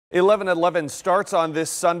11/11 starts on this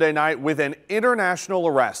Sunday night with an international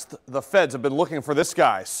arrest. The feds have been looking for this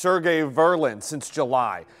guy, Serghei Verlan, since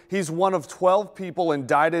July. He's one of 12 people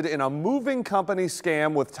indicted in a moving company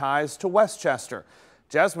scam with ties to Westchester.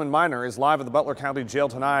 Jasmine Miner is live at the Butler County Jail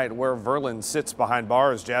tonight, where Verlan sits behind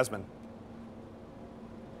bars. Jasmine.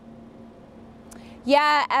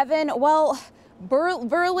 Yeah, Evan, well,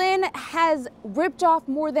 Verlan has ripped off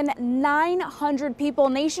more than 900 people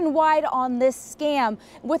nationwide on this scam,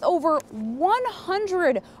 with over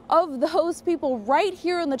 100 of those people right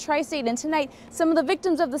here in the tri-state. And tonight, some of the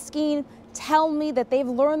victims of the scheme tell me that they've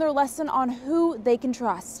learned their lesson on who they can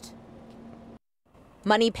trust.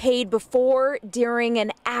 Money paid before, during,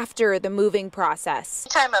 and after the moving process.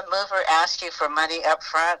 Anytime a mover asks you for money up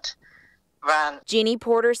front, run. Jeanne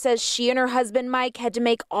Porter says she and her husband Mike had to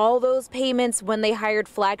make all those payments when they hired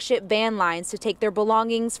Flagship Van Lines to take their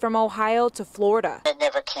belongings from Ohio to Florida. It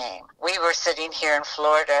never came. We were sitting here in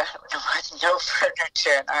Florida with no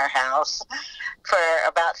furniture in our house for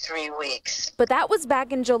about 3 weeks. But that was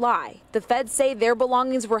back in July. The feds say their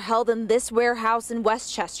belongings were held in this warehouse in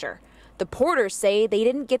Westchester. The Porters say they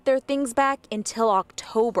didn't get their things back until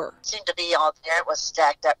October. It seemed to be all there. It was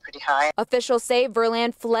stacked up pretty high. Officials say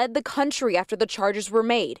Verlan fled the country after the charges were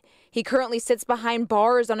made. He currently sits behind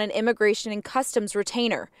bars on an immigration and customs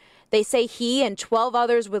retainer. They say he and 12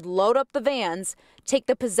 others would load up the vans, take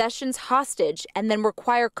the possessions hostage, and then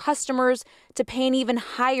require customers to pay an even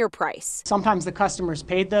higher price. Sometimes the customers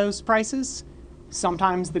paid those prices.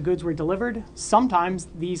 Sometimes the goods were delivered. Sometimes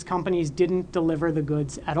these companies didn't deliver the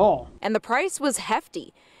goods at all. And the price was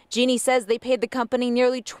hefty. Jeanne says they paid the company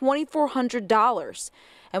nearly $2,400.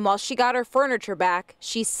 And while she got her furniture back,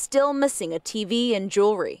 she's still missing a TV and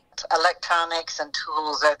jewelry. Electronics and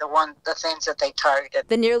tools are the things that they targeted.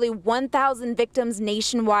 The nearly 1,000 victims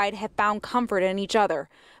nationwide have found comfort in each other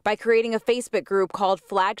by creating a Facebook group called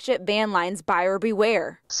Flagship Van Lines Buyer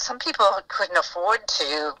Beware. Some people couldn't afford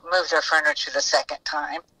to move their furniture the second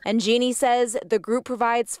time. And Jeanne says the group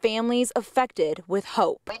provides families affected with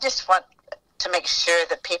hope. We just want to make sure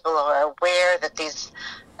that people are aware that these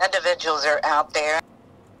individuals are out there.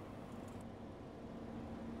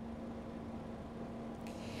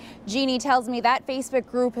 Jeanne tells me that Facebook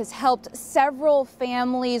group has helped several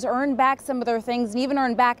families earn back some of their things and even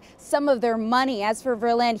earn back some of their money. As for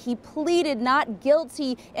Verlan, he pleaded not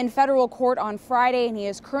guilty in federal court on Friday, and he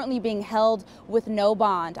is currently being held with no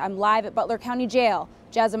bond. I'm live at Butler County Jail.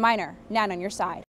 Jasmine Miner, 9 on your side.